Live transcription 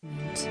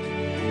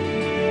moment.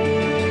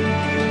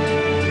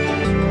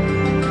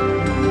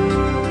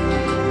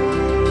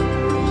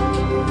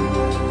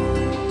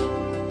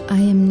 I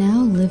am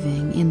now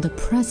living in the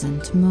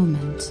present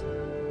moment.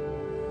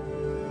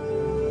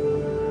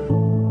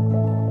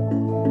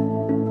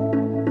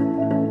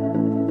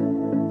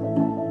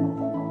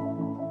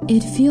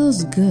 It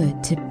feels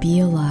good to be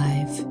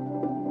alive.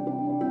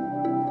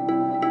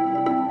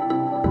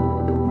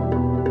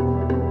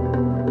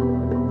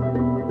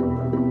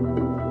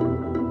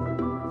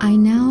 I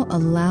now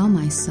allow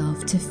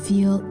myself to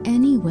feel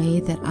any way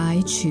that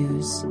I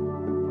choose.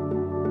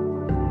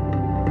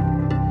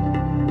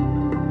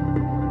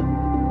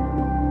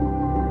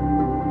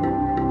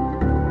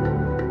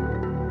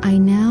 I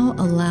now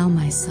allow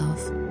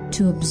myself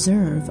to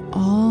observe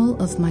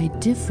all of my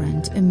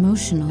different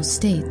emotional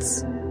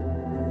states.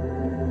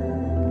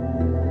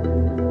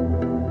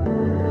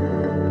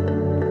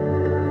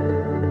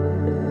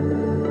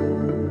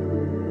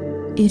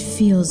 It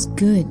feels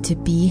good to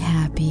be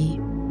happy.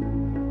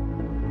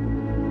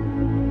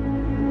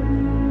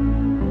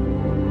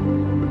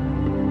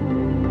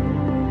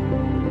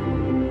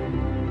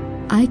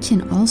 I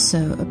can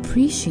also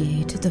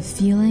appreciate the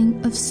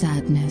feeling of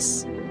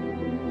sadness.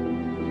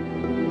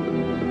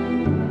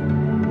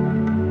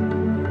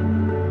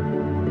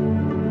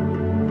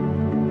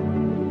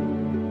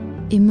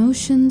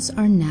 Emotions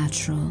are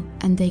natural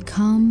and they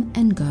come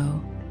and go.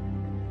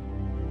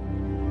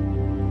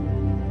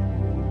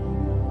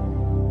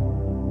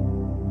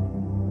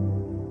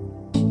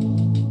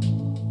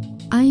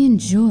 I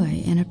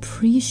enjoy and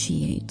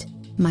appreciate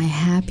my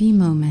happy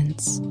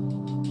moments.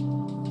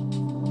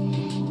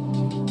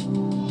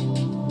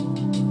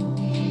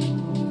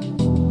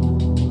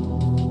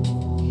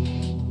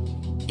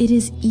 It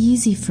is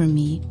easy for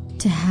me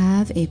to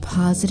have a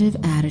positive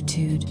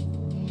attitude.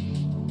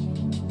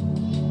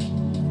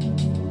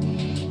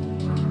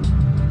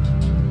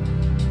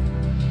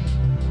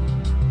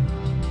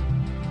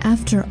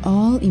 After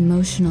all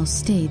emotional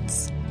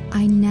states,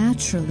 I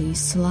naturally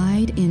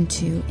slide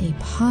into a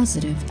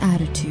positive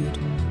attitude.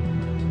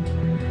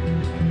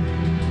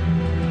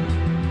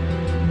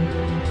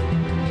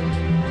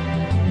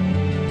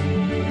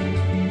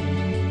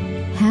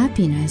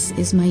 Happiness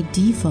is my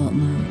default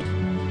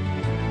mode.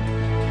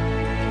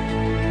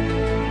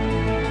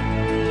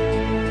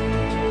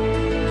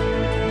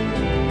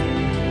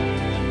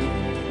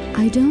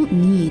 I don't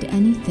need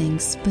anything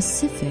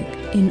specific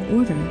in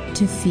order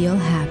to feel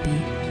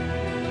happy.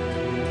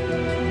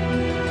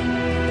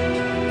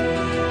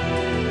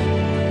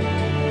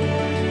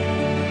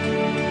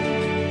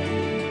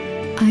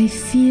 I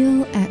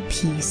feel at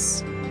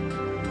peace.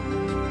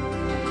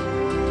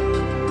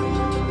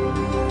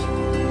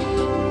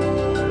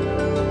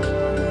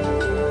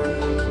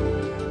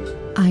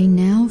 I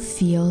now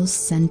feel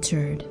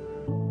centered.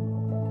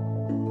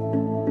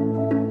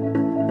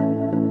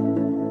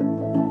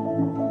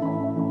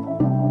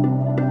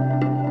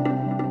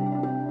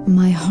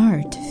 My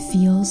heart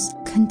feels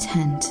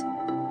content.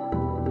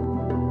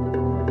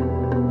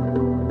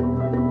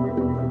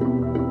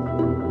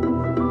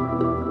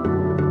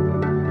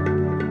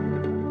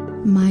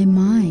 My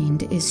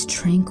mind is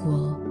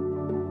tranquil.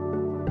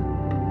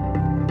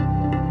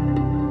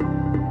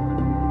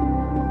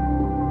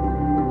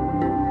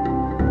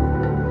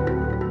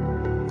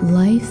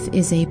 Life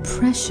is a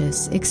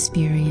precious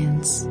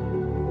experience.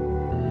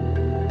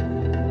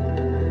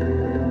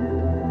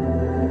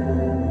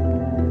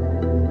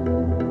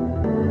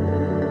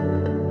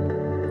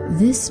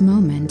 This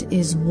moment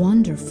is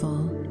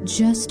wonderful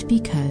just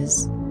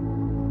because.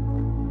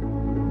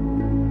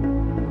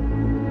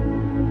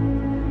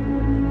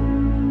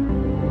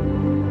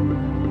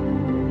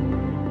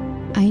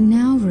 I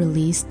now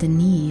release the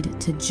need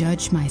to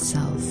judge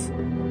myself.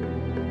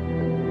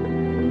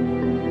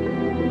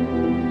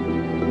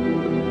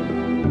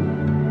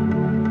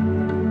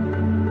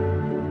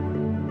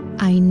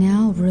 I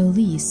now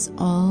release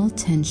all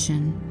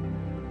tension.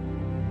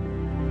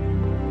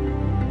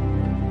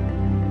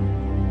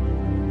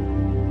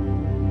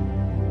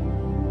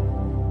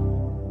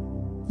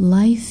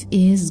 Life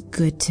is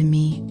good to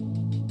me.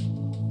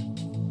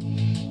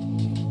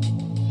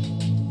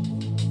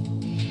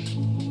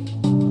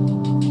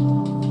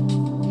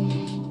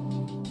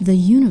 The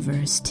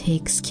universe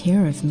takes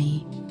care of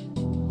me.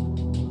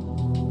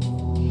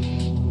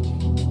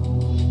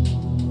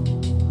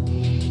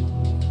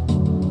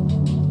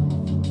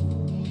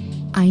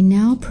 I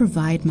now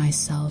provide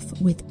myself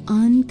with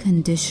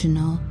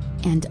unconditional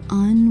and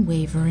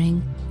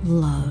unwavering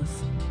love.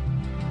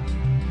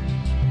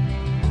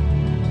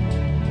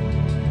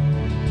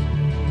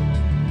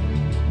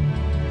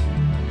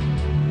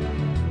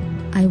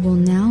 I will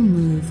now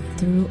move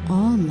through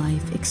all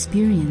life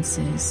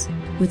experiences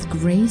with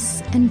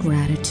grace and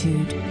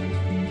gratitude.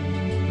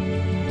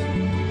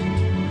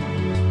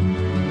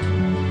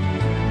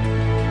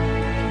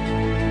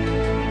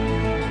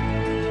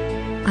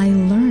 I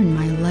learn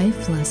my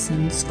life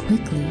lessons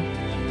quickly.